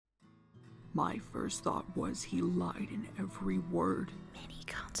My first thought was he lied in every word. Many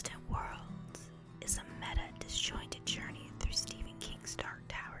Constant Worlds is a meta-disjointed journey through Stephen King's Dark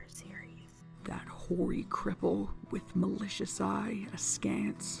Tower series. That hoary cripple with malicious eye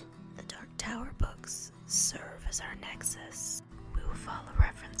askance. The Dark Tower books serve as our nexus. We will follow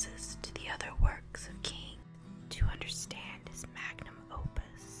references to the other works of King to understand his magnum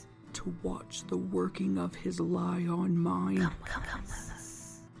opus. To watch the working of his lie on mine. Come with us.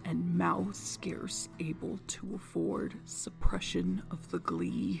 And mouth scarce able to afford suppression of the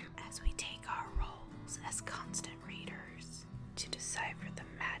glee. As we take our roles as constant readers to decipher the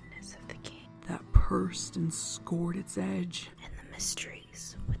madness of the King. That pursed and scored its edge. And the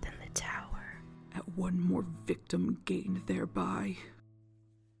mysteries within the tower. At one more victim gained thereby.